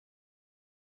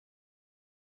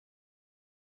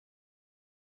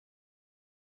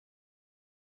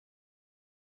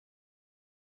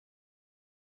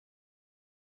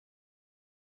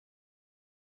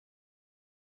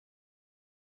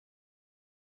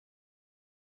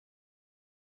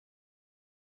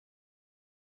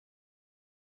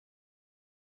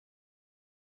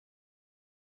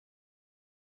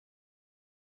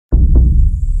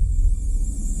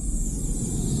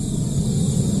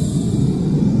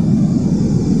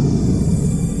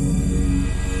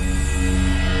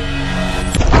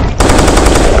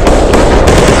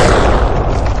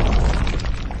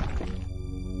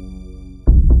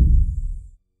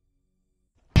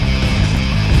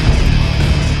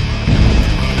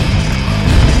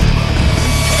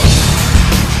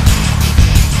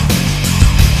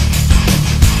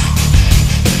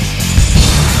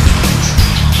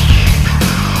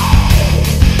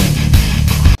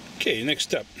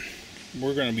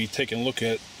we're going to be taking a look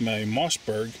at my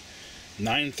Mossberg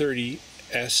 930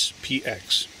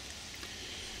 SPX.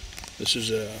 This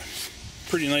is a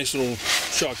pretty nice little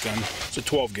shotgun. It's a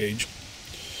 12 gauge.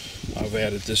 I've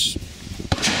added this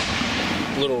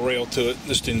little rail to it.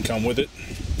 This didn't come with it.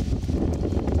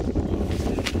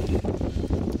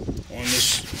 On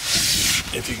this,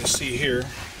 if you can see here,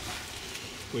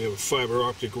 we have a fiber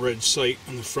optic red sight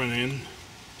on the front end.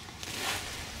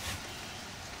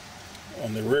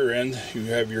 On the rear end, you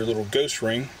have your little ghost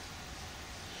ring.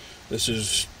 This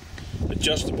is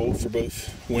adjustable for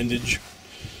both windage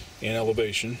and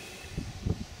elevation.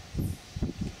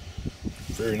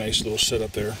 Very nice little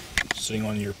setup there, sitting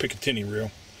on your Picatinny reel.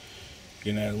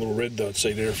 You can add a little red dot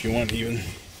sight there if you want, even.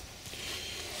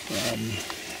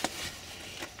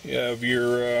 You have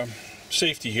your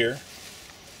safety here.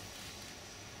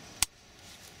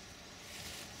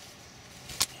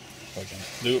 If I can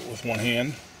do it with one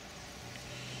hand.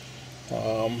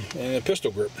 And a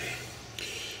pistol grip.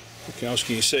 What else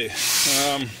can you say?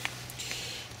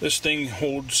 This thing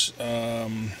holds of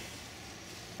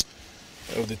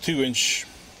the 2-inch,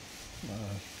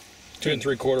 2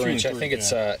 3/4 inch. I think it's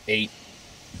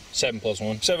 7 plus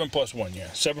 1. 7 plus 1,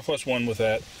 yeah. 7 plus 1 with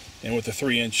that, and with the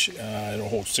 3-inch, it'll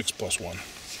hold 6 plus 1.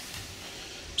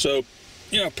 So,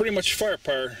 you know, pretty much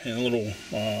firepower in a little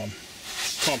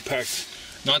compact.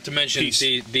 Not to mention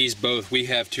these both. We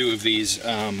have 2 of these.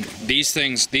 These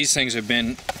things have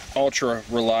been ultra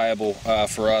reliable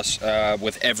for us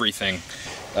with everything.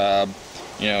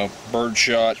 You know, bird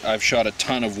shot. I've shot a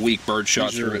ton of weak bird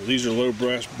shot through it. These are low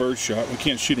brass bird shot. We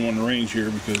can't shoot them on the range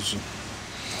here because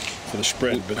for the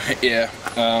spread. But yeah,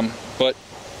 but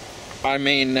I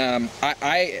mean,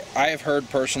 I have heard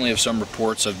personally of some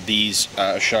reports of these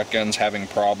shotguns having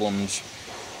problems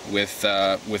with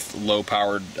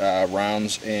low-powered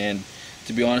rounds, and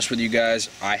to be honest with you guys,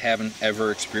 I haven't ever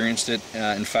experienced it.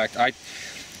 In fact,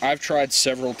 I've tried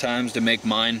several times to make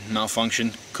mine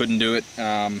malfunction. Couldn't do it.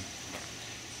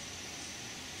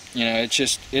 You know,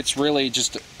 it's really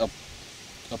just a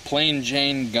plain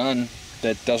Jane gun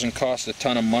that doesn't cost a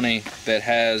ton of money, that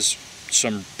has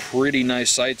some pretty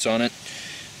nice sights on it.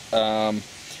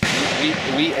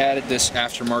 We added this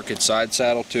aftermarket side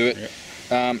saddle to it. Yeah.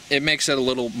 It makes it a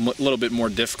little bit more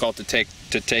difficult to take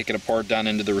it apart down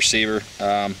into the receiver,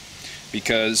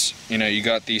 because you know, you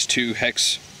got these 2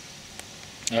 hex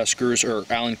screws or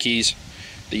Allen keys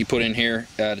that you put in here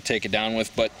to take it down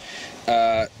with, but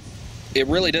it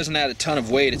really doesn't add a ton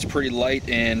of weight. It's pretty light,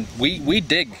 and we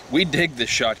dig this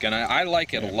shotgun. I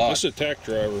like it a lot. This is a tack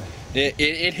driver.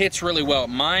 It hits really well.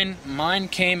 Mine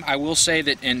came, I will say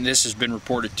that, and this has been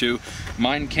reported too,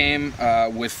 mine came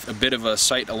with a bit of a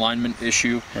sight alignment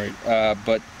issue. Right.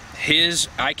 But his,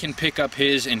 I can pick up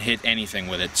his and hit anything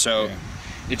with it. So yeah,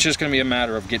 it's just going to be a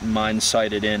matter of getting mine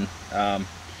sighted in.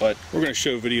 But we're going to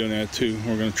show a video on that too.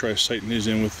 We're going to try sighting his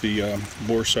in with the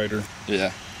bore sighter.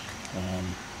 Yeah.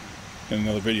 In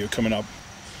another video coming up.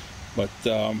 But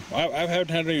I haven't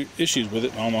had any issues with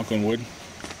it. I'll knock on wood.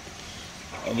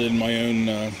 Other than my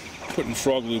own putting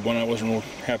Frog Lube on, I wasn't real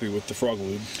happy with the Frog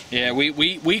Lube. Yeah,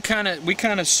 we kind of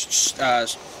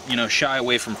you know, shy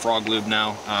away from Frog Lube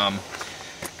now.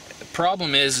 The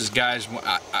problem is guys,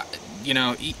 you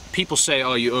know, people say,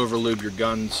 oh, you over lube your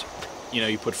guns. You know,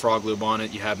 you put Frog Lube on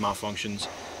it, you have malfunctions.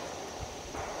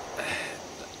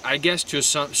 I guess to a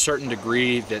certain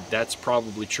degree that's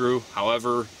probably true.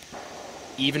 However,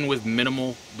 even with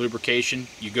minimal lubrication,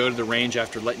 you go to the range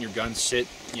after letting your gun sit,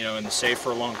 you know, in the safe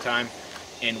for a long time,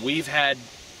 and we've had,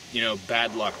 you know,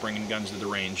 bad luck bringing guns to the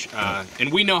range,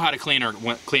 and we know how to clean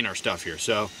our stuff here.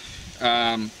 So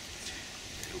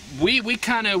we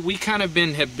kind of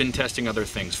have been testing other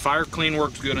things. Fire Clean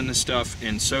works good on this stuff,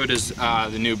 and so does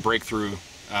the new Breakthrough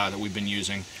that we've been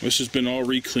using. This has been all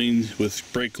re-cleaned with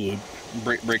Brake Lube.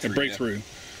 Breakthrough. Yeah.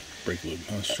 Brake Lube.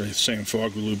 I was saying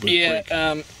Frog Lube, but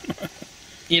yeah.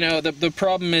 You know, the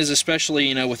problem is, especially,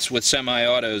 you know, with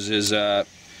semi-autos, is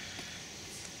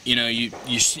you know,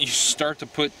 you start to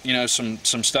put, you know, some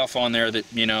stuff on there that,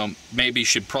 you know, maybe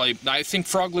should probably. I think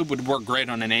Frog Lube would work great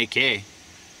on an AK,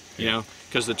 you know,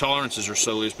 because the tolerances are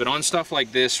so loose. But on stuff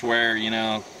like this, where, you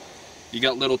know, you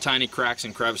got little tiny cracks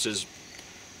and crevices,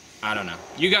 I don't know.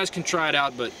 You guys can try it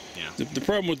out, but you know. The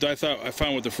problem with I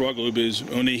found with the Frog Lube is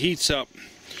when it heats up,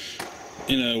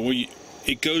 you know,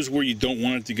 it goes where you don't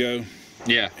want it to go.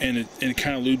 Yeah. And it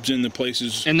kind of lubes in the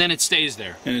places. And then it stays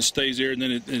there. And it stays there, and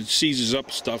then it seizes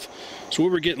up stuff. So we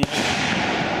were getting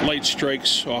light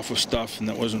strikes off of stuff, and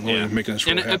that wasn't really making us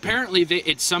real happy. And apparently,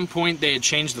 at some point, they had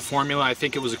changed the formula. I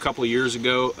think it was a couple of years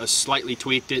ago. Slightly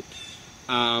tweaked it.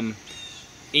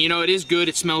 you know, it is good.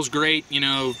 It smells great. You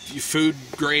know, food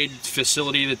grade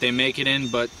facility that they make it in,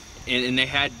 but and they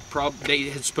had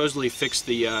supposedly fixed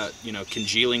the you know,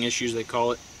 congealing issues they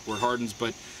call it, where it hardens,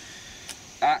 but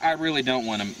I really don't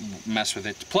want to mess with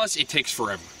it. Plus, it takes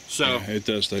forever. So yeah, it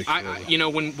does take forever. You know,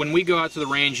 when we go out to the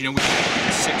range, you know, we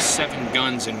have 6, 7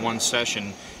 guns in one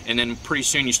session, and then pretty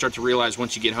soon you start to realize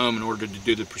once you get home, in order to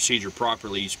do the procedure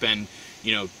properly, you spend,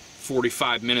 you know,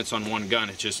 45 minutes on one gun.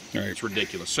 It's just, it's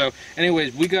ridiculous. So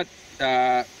anyways, we got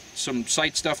some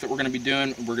site stuff that we're going to be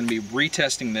doing. We're going to be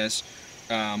retesting this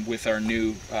with our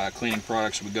new cleaning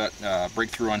products. We got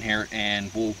breakthrough on here,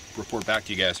 and we'll report back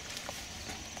to you guys.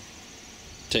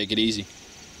 Take it easy.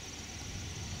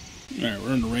 Alright,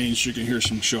 we're in the range, so you can hear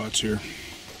some shots here.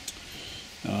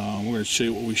 We're going to show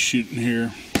you what we shoot in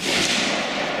here.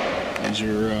 These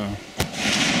are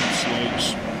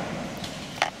slugs.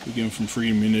 We get them from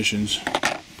Freedom Munitions.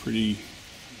 Pretty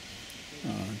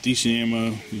decent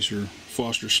ammo. These are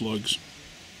Foster slugs.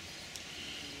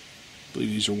 I believe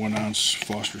these are 1 ounce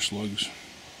Foster slugs.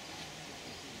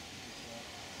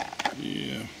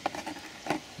 Yeah.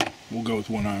 We'll go with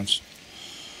 1 ounce.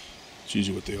 It's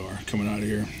usually what they are coming out of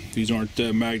here. These aren't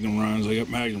Magnum rounds. I got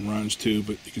Magnum rounds too,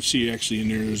 but you can see actually in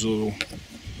there's a little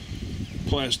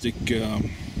plastic, I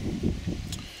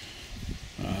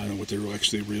don't know what they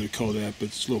really call that, but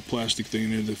it's a little plastic thing in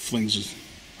there that flings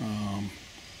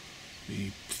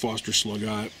the Foster slug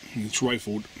out, and it's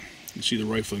rifled. You can see the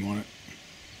rifling on it.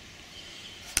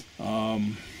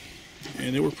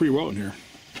 And they work pretty well in here.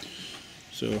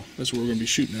 So that's what we're going to be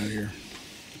shooting at here.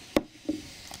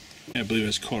 I believe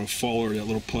that's called a faller, that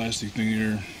little plastic thing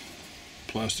there.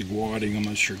 Plastic wadding, I'm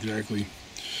not sure exactly.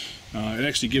 It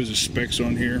actually gives us specs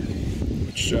on here,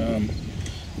 which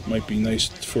might be nice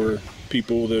for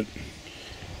people that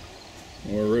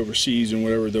are overseas and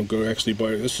whatever. They'll go actually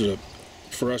buy it. This is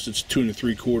for us it's 2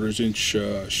 3/4 inch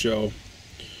shell.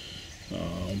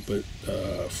 But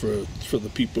for the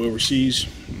people overseas,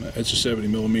 it's a 70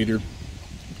 millimeter.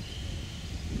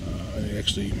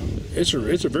 Actually, it's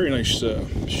a very nice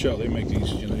shell. They make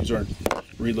these, you know, these aren't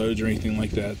reloads or anything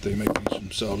like that. They make these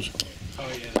themselves. Oh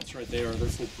yeah, that's right. They're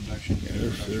full production.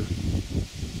 Yeah, they're.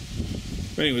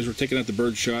 But anyways, we're taking out the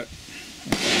bird shot.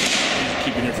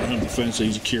 Keeping it for home defense. I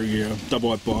use a carry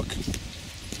double-aught buck.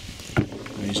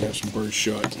 I used to have some bird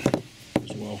shot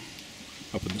as well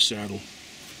up in the saddle.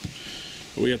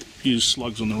 But we have to use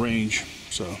slugs on the range,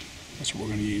 so that's what we're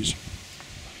going to use.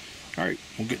 All right,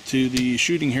 we'll get to the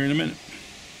shooting here in a minute.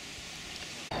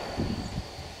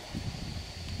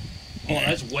 Oh,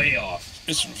 that's way off.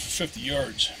 It's 50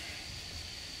 yards.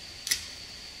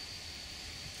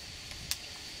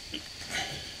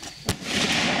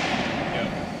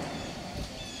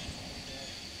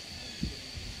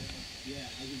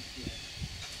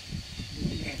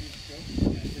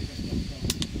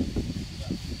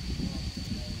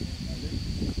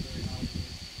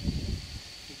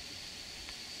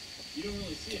 You don't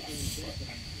really see it during the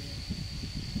daytime.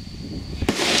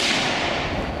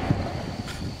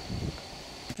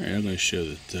 Alright, I'm going to show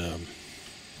that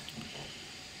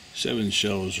 7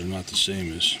 shells are not the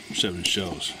same as 7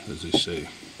 shells, as they say.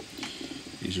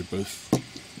 These are both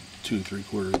 2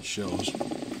 3/4 inch shells.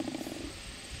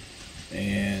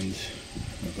 And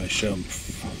if I show them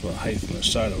the height on the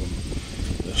side of them,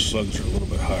 the slugs are a little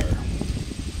bit higher.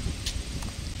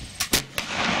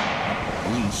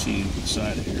 As you can see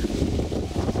inside of here,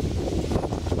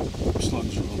 the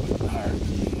slugs are a little bit higher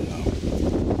than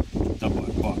the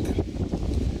double-aught buck.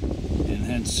 And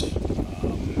hence, you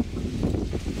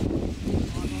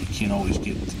can't always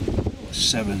get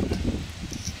 7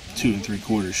 2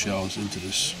 3/4 shells into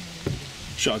this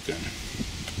shotgun.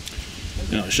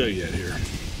 And I'll show you that here.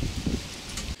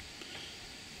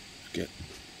 Get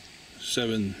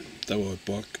 7 double-aught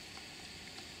buck,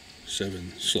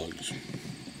 7 slugs.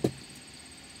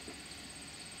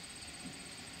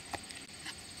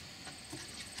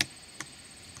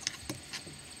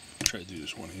 Try to do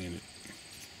this one-handed.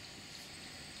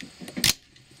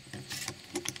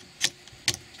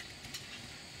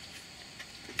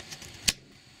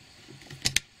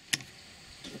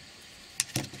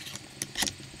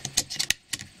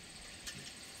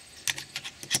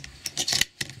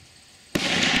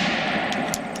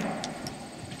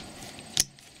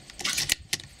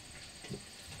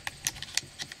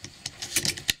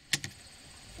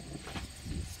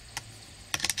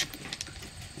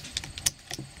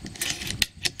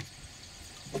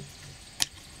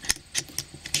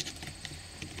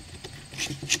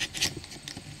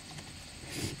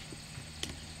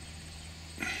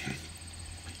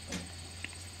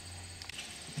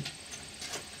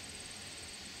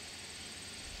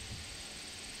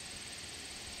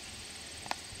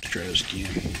 try this again.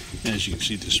 As you can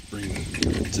see, the spring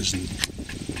isn't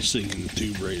sitting in the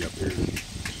tube right up here.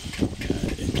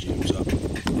 It jams up.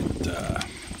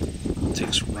 It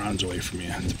takes rounds away from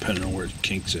you, depending on where it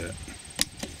kinks at.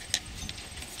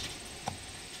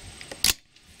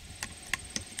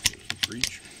 There's the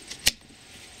breech.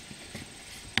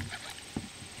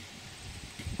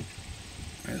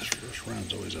 This first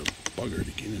round's always a bugger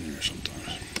to get in there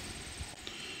sometimes.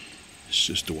 It's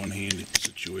just a one-handed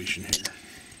situation here.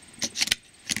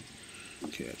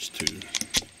 Okay, that's 2,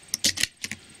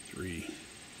 3, 4.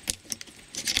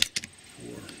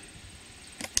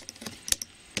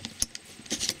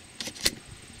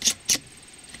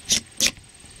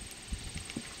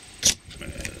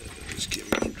 Let's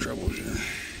get me in trouble here.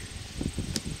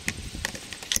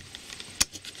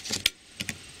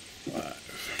 5,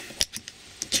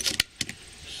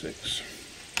 6.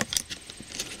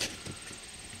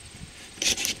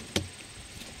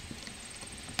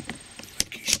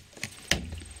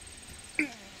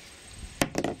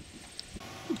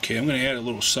 Okay, I'm going to add a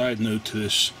little side note to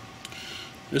this.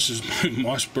 This is my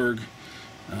Mossberg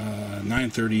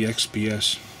 930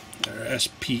 XPS or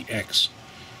SPX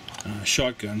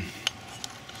shotgun.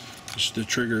 This is the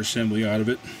trigger assembly out of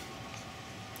it.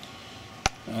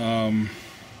 I'm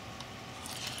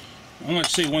going to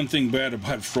say one thing bad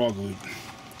about Frog Lube.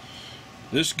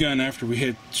 This gun, after we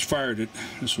had fired it,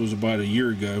 this was about a year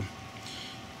ago,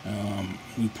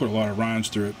 we put a lot of rounds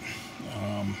through it.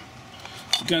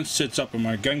 The gun sits up in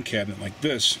my gun cabinet like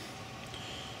this.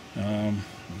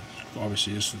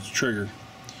 Obviously this is the trigger.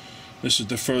 This is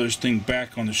the furthest thing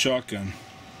back on the shotgun.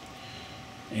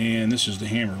 And this is the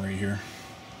hammer right here.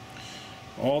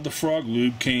 All the Frog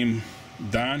Lube came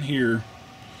down here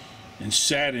and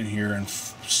sat in here and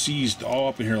seized all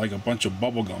up in here like a bunch of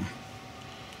bubble gum.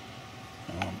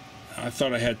 I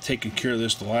thought I had taken care of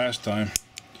this the last time,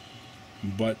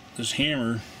 but this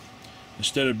hammer,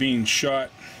 instead of being shot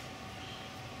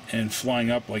and flying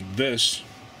up like this,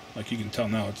 like you can tell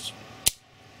now,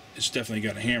 it's definitely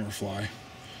got a hammer fly.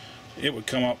 It would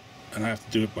come up, and I have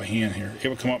to do it by hand here. It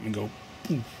would come up and go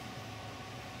poof,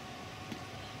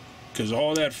 because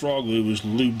all that Frog Lube was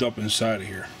lubed up inside of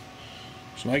here.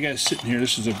 So I got it sitting here.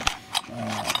 This is a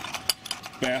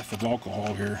bath of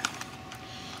alcohol here.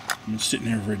 I've been sitting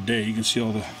here for a day. You can see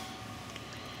all the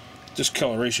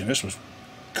discoloration. This was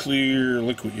clear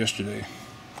liquid yesterday.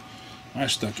 I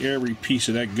stuck every piece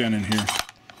of that gun in here.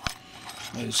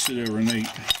 Let it sit overnight.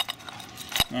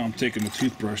 Now I'm taking the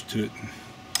toothbrush to it and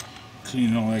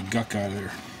cleaning all that guck out of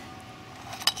there.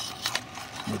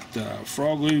 But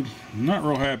Frog Lube, I'm not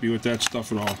real happy with that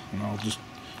stuff at all. And I'll just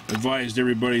advise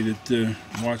everybody that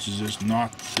watches this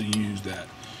not to use that.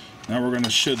 Now we're going to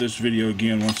show this video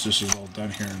again once this is all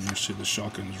done here, and you'll see the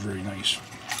shotgun is very nice.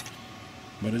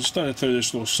 But I just thought I'd throw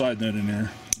this little side note in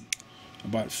there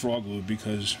about Frog Lube,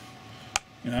 because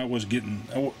you know,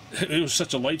 it was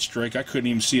such a light strike I couldn't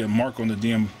even see a mark on the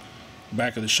damn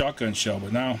back of the shotgun shell,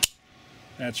 but now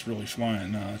that's really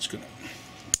flying. Now it's gonna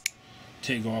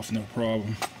take off no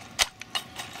problem.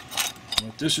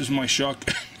 But this is my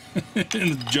shotgun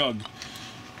in the jug,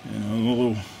 you know, a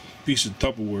little piece of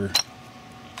Tupperware.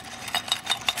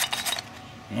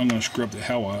 I'm gonna scrub the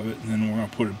hell out of it, and then we're gonna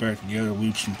put it back together,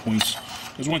 lube some points.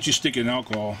 Because once you stick it in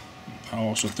alcohol, I'll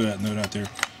also throw that note out there,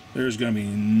 there's going to be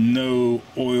no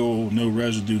oil, no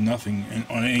residue, nothing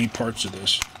on any parts of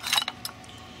this.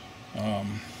 I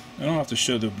don't have to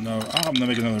show the, no, I'll have to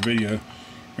make another video.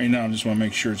 Right now I just want to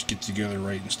make sure it's get together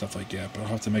right and stuff like that, but I'll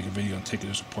have to make a video and take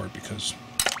this apart because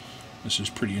this is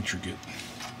pretty intricate.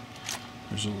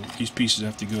 These pieces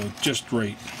have to go just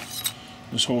right.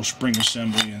 This whole spring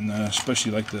assembly, and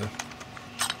especially like this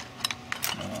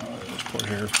part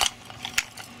here.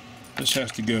 This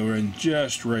has to go in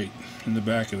just right in the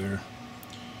back of there.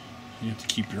 You have to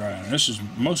keep your eye on it. This is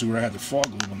mostly where I had the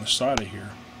Frog Lube on the side of here.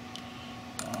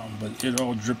 But it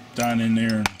all dripped down in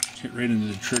there and hit right into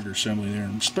the trigger assembly there,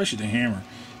 and especially the hammer.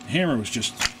 The hammer was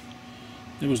just,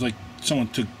 it was like someone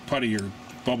took putty or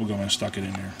bubblegum and stuck it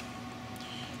in there.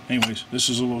 Anyways, this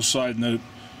is a little side note.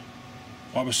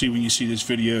 Obviously when you see this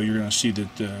video you're going to see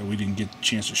that we didn't get a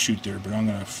chance to shoot there, but I'm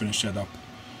going to finish that up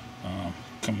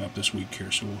coming up this week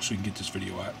here, so we can get this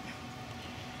video out.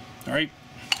 Alright,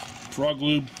 Frog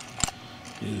Lube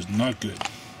is not good.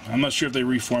 I'm not sure if they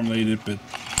reformulated it, but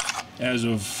as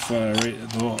of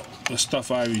the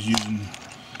stuff I was using,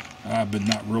 I've been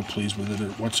not real pleased with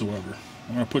it whatsoever.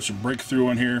 I'm going to put some Breakthrough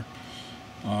on here,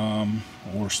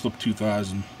 or Slip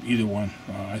 2000, either one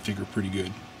I think are pretty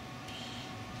good.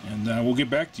 And we'll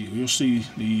get back to you. You'll see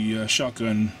the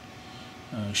shotgun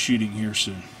shooting here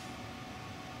soon.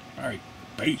 Alright,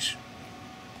 peace.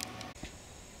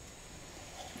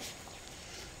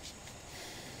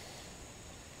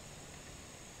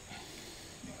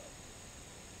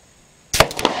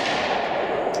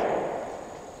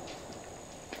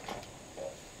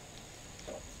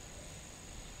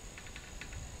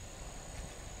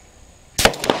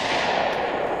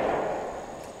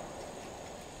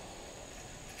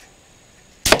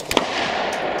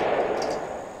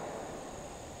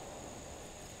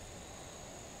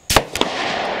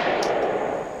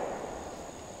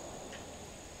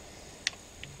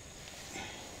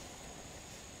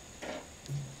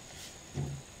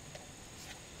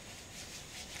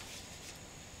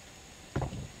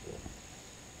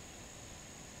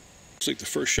 Looks like the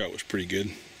first shot was pretty good,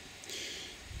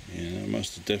 and I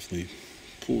must have definitely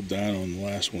pulled down on the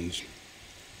last ones.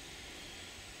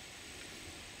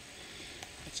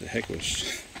 That's a heck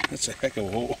of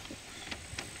a hole.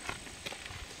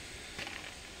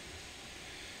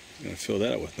 I'm gonna fill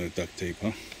that out with no duct tape,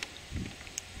 huh?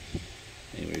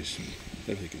 Anyways,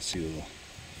 definitely can see a little.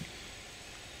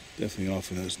 Definitely off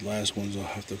in those last ones. I'll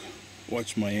have to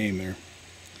watch my aim there.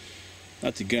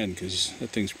 Not the gun, because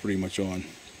that thing's pretty much on.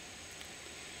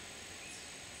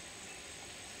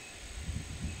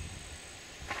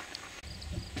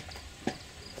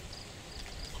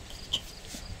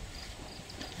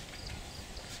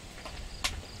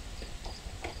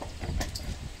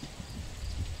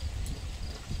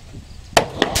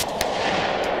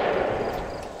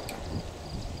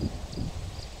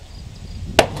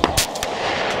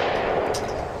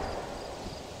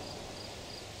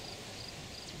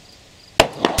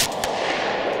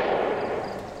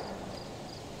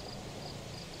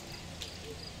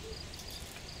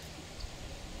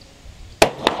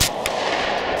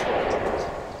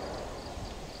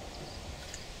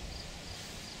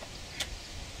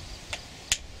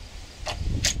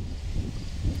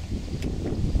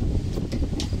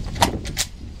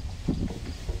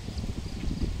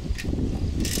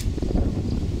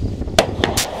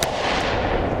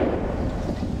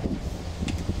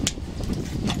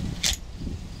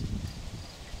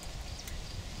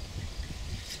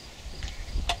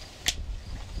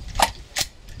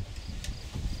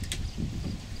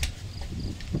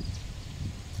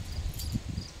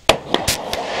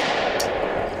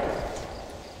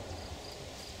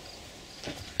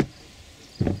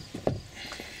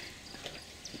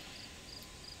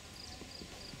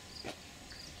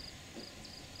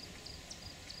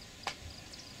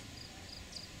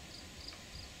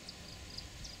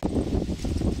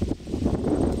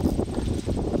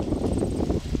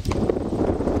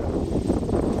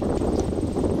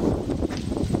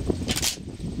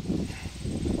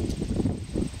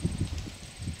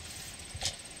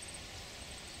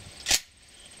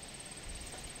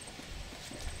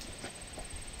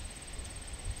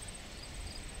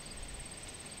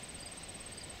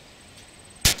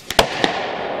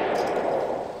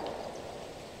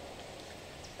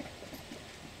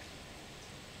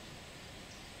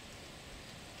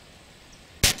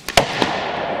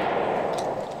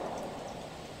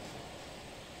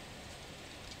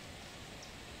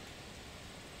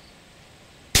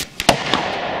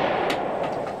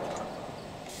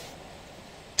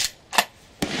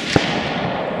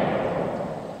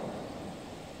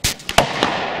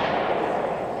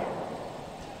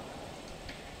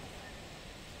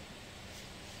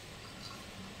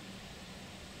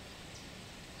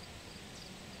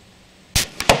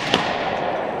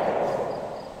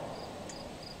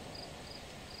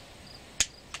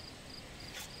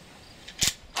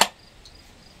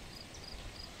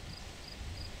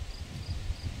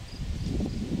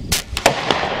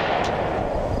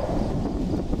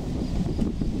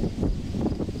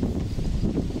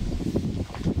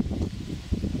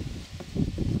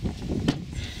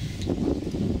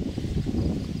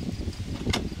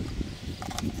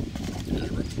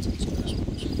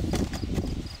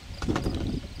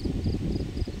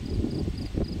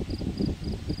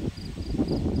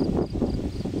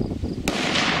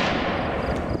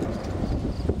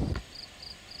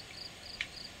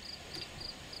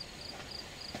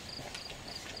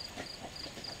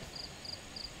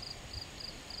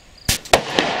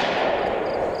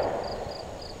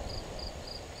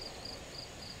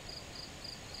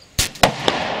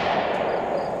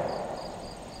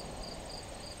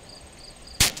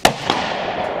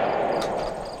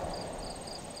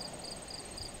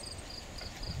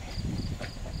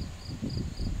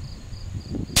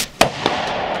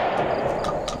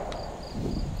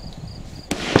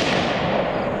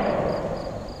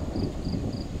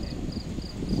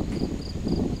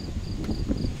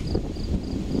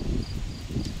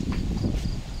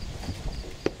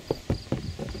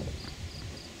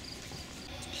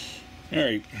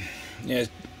 Alright, yeah,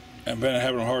 I've been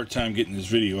having a hard time getting this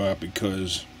video out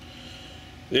because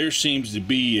there seems to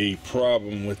be a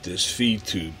problem with this feed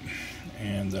tube.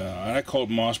 And I called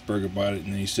Mossberg about it,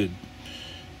 and he said,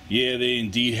 yeah, they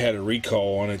indeed had a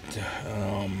recall on it.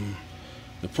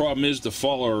 The problem is the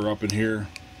follower up in here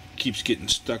keeps getting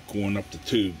stuck going up the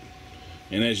tube.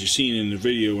 And as you've seen in the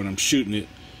video when I'm shooting it,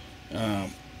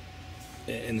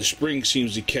 and the spring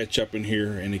seems to catch up in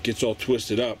here, and it gets all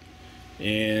twisted up,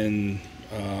 and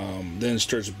then it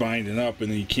starts binding up,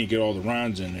 and then you can't get all the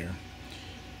rounds in there.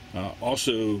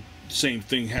 Also, same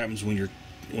thing happens when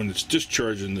it's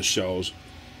discharging the shells.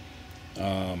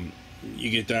 you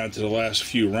get down to the last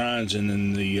few rounds, and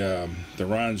then the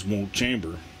rounds won't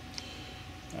chamber.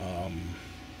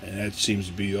 And that seems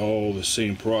to be all the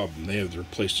same problem. They have to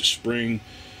replace the spring.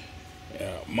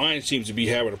 Mine seems to be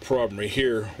having a problem right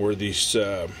here, where these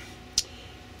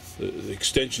the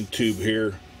extension tube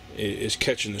here is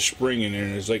catching the spring in there,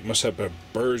 and it's like must have a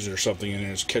burrs or something in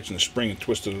there. It's catching the spring and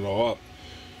twisting it all up.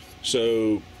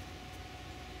 So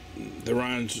the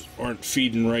rounds aren't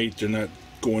feeding right. They're not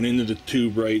going into the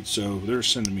tube right. So they're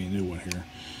sending me a new one here.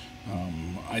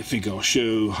 I think I'll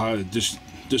show how to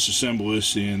disassemble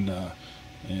this in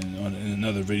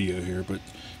another video here. But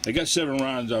I got 7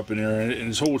 rounds up in there, and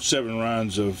it's holds 7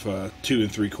 rounds of 2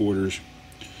 3/4.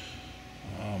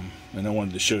 And I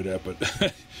wanted to show that,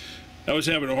 but I was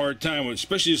having a hard time with,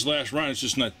 especially this last round. It's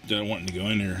just not wanting to go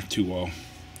in there too well.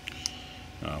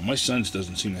 My son's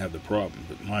doesn't seem to have the problem,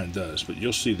 but mine does. But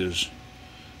you'll see there's,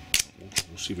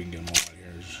 we'll see if we can get them all out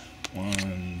here. There's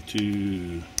 1,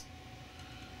 2,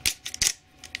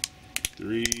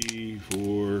 3,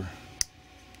 4,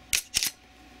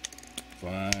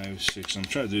 5, 6. I'm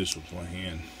trying to do this with one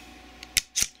hand.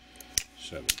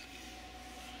 7.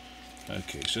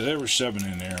 Okay, so there were 7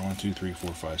 in there. 1, 2, 3,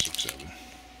 4, 5, 6, 7.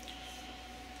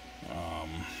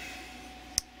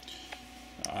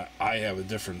 I have a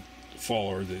different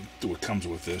faller that what comes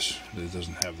with this. That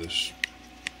doesn't have this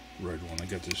red one. I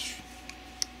got this.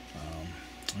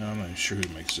 I'm not even sure who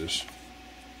makes this.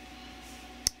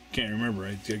 Can't remember.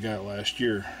 I got it last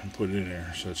year and put it in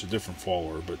there. So it's a different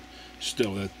faller, but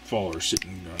still that faller is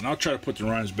sitting. And I'll try to put the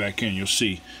rounds back in. You'll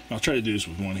see. I'll try to do this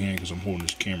with one hand because I'm holding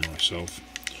this camera myself.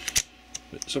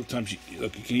 But sometimes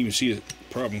look, you can even see the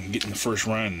problem getting the first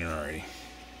round in there already.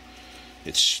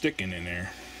 It's sticking in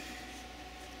there.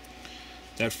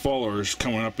 That faller is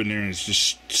coming up in there and it's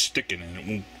just sticking and it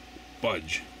won't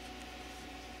budge.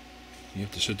 You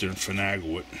have to sit there and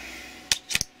finagle it.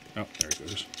 Oh, there it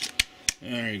goes.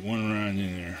 Alright, 1 round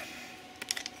in there.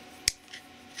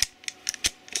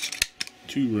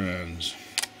 2 rounds.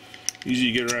 Usually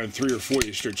you get around 3 or 4,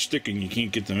 you start sticking, you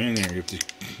can't get them in there. You have to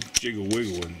jiggle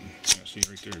wiggle, and see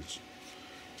right there, it's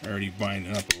already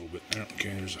binding up a little bit. Okay,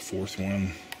 there's a 4th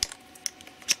one.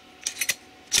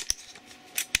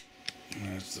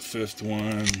 That's the 5th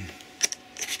one.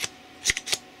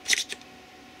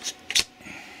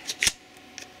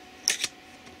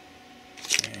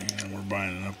 And we're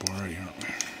binding up already, aren't we?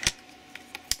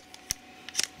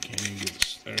 Can't even get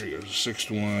this. There goes the 6th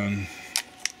one.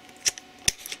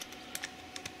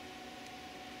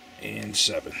 And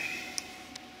 7.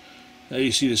 Now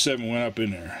you see the 7 went up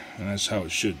in there, and that's how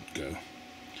it should go.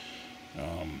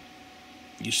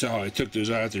 You saw how I took those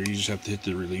out there. You just have to hit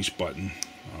the release button.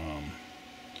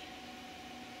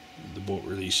 The bolt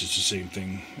release is the same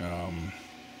thing.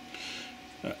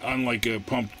 Unlike a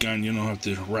pump gun, you don't have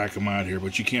to rack them out here,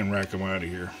 but you can rack them out of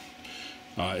here.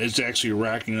 It's actually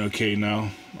racking okay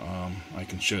now. I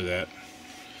can show that.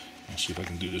 I'll see if I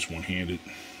can do this one-handed.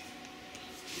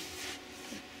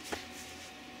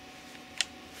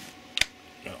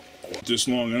 This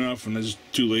long enough, and I'm just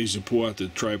too lazy to pull out the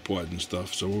tripod and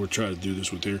stuff, so we'll try to do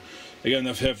this with here. I got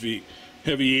enough heavy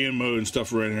ammo and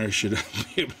stuff right there. I should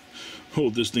be able to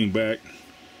hold this thing back,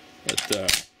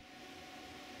 but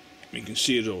you can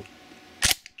see it'll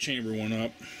chamber one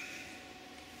up.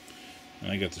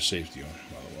 I got the safety on,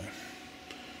 by the way.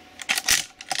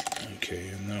 Okay,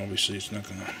 and now obviously it's not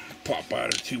gonna pop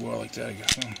out too well like that, I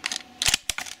guess, huh?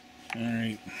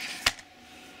 Alright.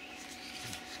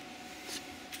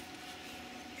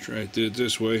 Try to do it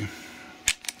this way.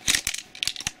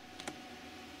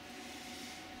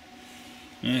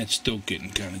 And it's still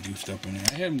getting kind of goofed up in there.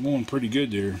 I had them going pretty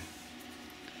good there.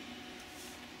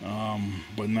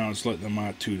 But now it's letting them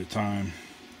out 2 at a time.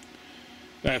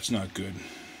 That's not good.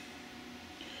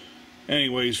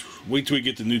 Anyways, wait till we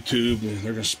get the new tube.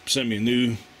 They're going to send me a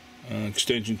new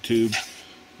extension tube,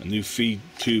 a new feed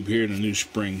tube here, and a new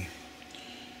spring.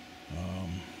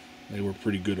 They were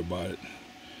pretty good about it.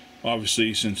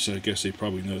 Obviously, since I guess they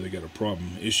probably know they got a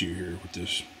issue here with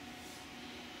this.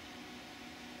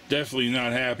 Definitely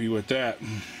not happy with that.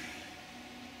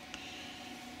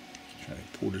 Try to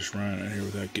pull this round out here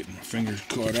without getting my fingers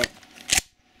caught up.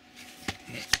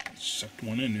 Sucked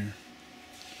one in there.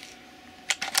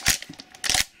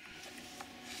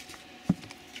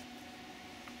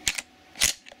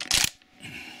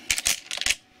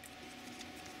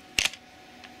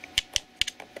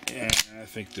 Yeah, I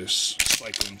think this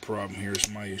cycling problem here is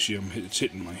my issue. It's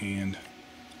hitting my hand.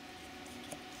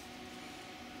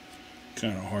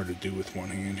 Kind of hard to do with one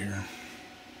hand here.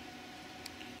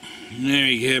 There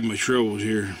you have my troubles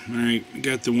here. Alright,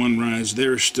 got the 1 rise.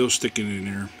 They're still sticking in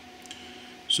there.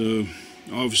 So,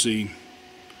 obviously,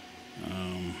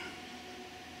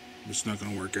 It's not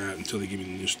going to work out until they give me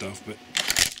the new stuff, but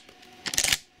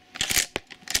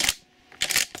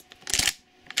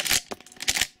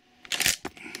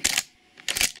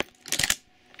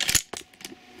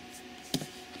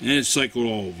and it cycled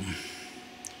all of them.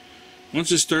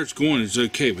 Once it starts going, it's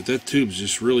okay, but that tube's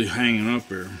just really hanging up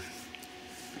there.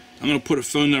 I'm going to put a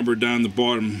phone number down the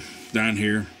bottom down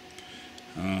here,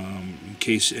 in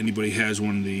case anybody has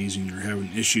one of these and you're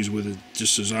having issues with it,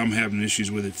 just as I'm having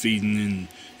issues with it feeding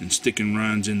and sticking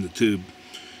rounds in the tube.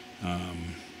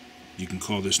 You can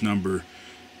call this number.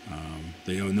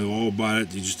 They know all about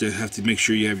it. You just have to make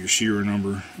sure you have your serial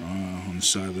number on the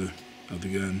side of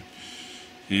the gun,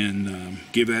 and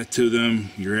give that to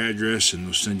them, your address, and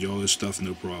they'll send you all this stuff,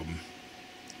 no problem.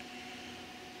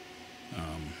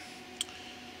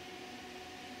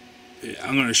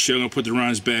 I'm going to put the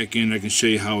rounds back in. I can show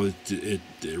you how it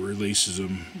releases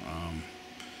them.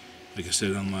 Like I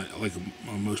said, unlike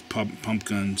most pump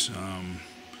guns,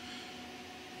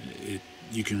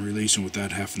 you can release them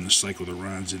without having to cycle the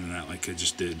rounds in and out like I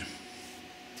just did.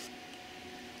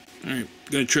 Alright,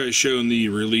 I'm going to try to show them the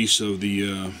release of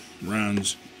the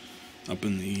rounds up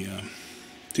in the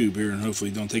tube here, and hopefully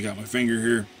don't take out my finger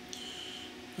here,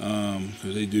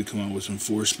 because they do come out with some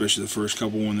force, especially the first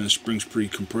couple when the spring's pretty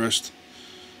compressed.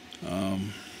 I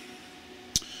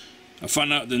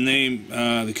found out the name,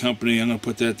 the company. I'm going to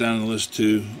put that down on the list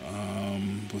too.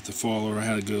 With the follower, I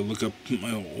had to go look up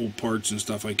my old parts and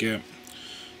stuff like that.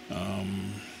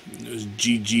 It was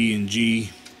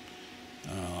GG&G.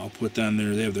 I'll put down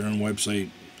there. They have their own website.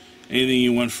 Anything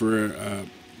you want for a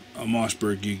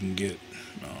Mossberg, you can get.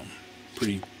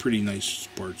 Pretty nice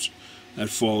parts. That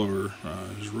follower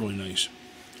is really nice.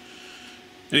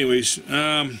 Anyways,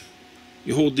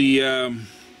 you hold the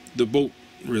bolt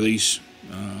release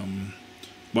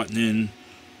button in.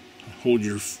 Hold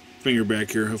your finger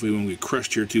back here. Hopefully, it won't get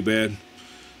crushed here too bad.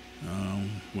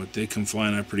 But they come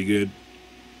flying out pretty good.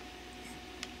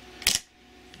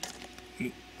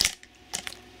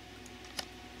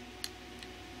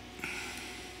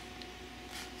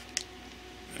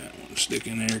 Stick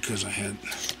in there because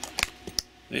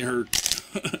they hurt.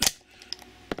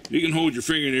 You can hold your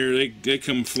finger in there, they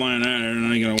come flying out there, and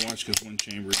I ain't gonna watch because one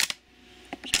chamber. So,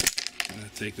 gotta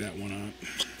take that one out.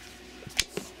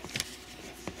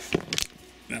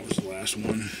 That was the last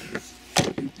one.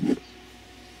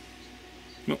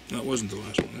 Nope, that wasn't the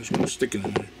last one. There's one sticking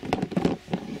in there.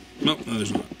 Nope, no,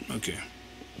 there's not. Okay.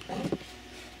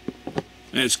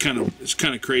 And it's kind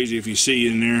of crazy if you see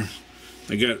in there.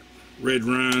 I got red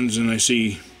rounds, and I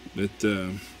see that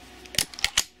move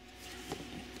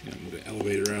the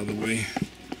elevator out of the way.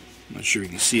 I'm not sure you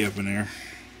can see up in there,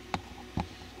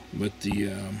 but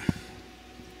the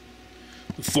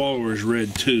follower is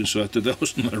red too, so I thought that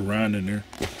was another round in there,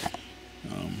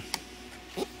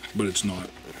 but it's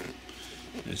not.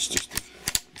 It's just the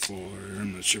follower.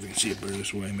 I'm not sure if you can see it better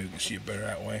this way. Maybe you can see it better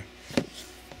that way.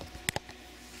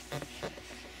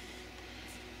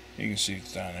 You can see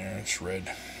it's down there. It's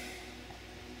red.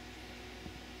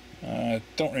 I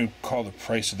don't recall the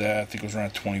price of that. I think it was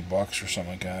around 20 bucks or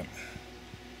something like that.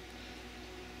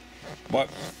 But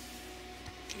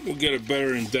we'll get a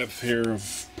better in depth here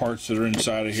of parts that are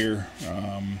inside of here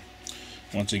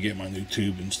once I get my new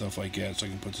tube and stuff like that, so I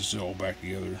can put this all back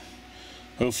together.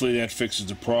 Hopefully that fixes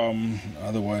the problem.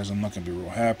 Otherwise, I'm not going to be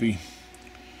real happy.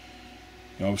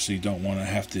 You obviously don't want to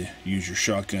have to use your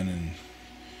shotgun and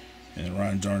the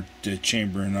rounds aren't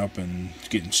chambering up and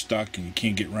getting stuck and you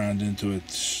can't get round into it.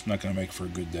 It's not going to make for a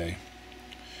good day.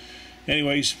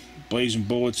 Anyways, blazing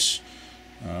bullets.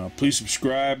 Please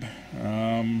subscribe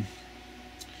to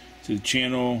the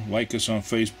channel, like us on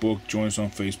Facebook, join us on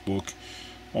Facebook.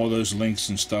 All those links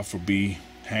and stuff will be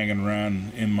hanging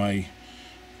around in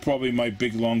probably my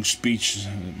big long speech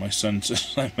that my son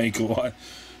says I make a lot.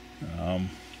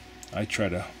 I try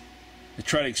to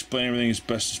explain everything as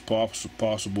best as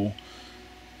possible.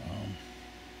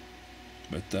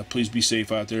 But please be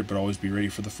safe out there, but always be ready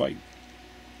for the fight.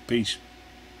 Peace.